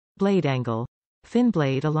Blade angle. Fin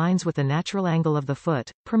blade aligns with the natural angle of the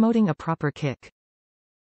foot, promoting a proper kick.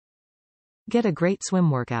 Get a great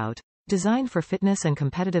swim workout. Designed for fitness and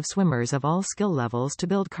competitive swimmers of all skill levels to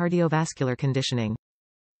build cardiovascular conditioning.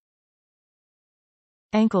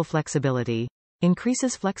 Ankle flexibility.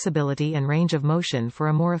 Increases flexibility and range of motion for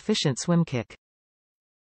a more efficient swim kick.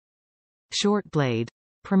 Short blade.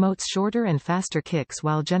 Promotes shorter and faster kicks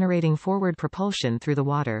while generating forward propulsion through the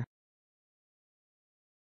water.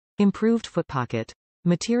 Improved foot pocket.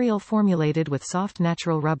 Material formulated with soft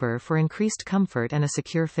natural rubber for increased comfort and a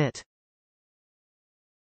secure fit.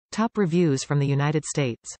 Top reviews from the United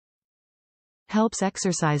States. Helps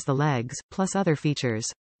exercise the legs, plus other features.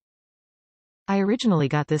 I originally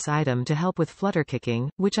got this item to help with flutter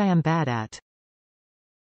kicking, which I am bad at,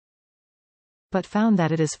 but found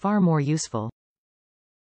that it is far more useful.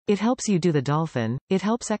 It helps you do the dolphin. It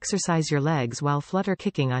helps exercise your legs while flutter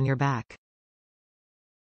kicking on your back.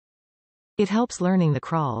 It helps learning the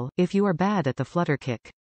crawl, if you are bad at the flutter kick.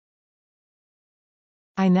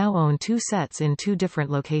 I now own 2 sets in 2 different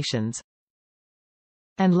locations,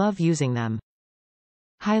 and love using them.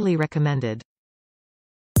 Highly recommended.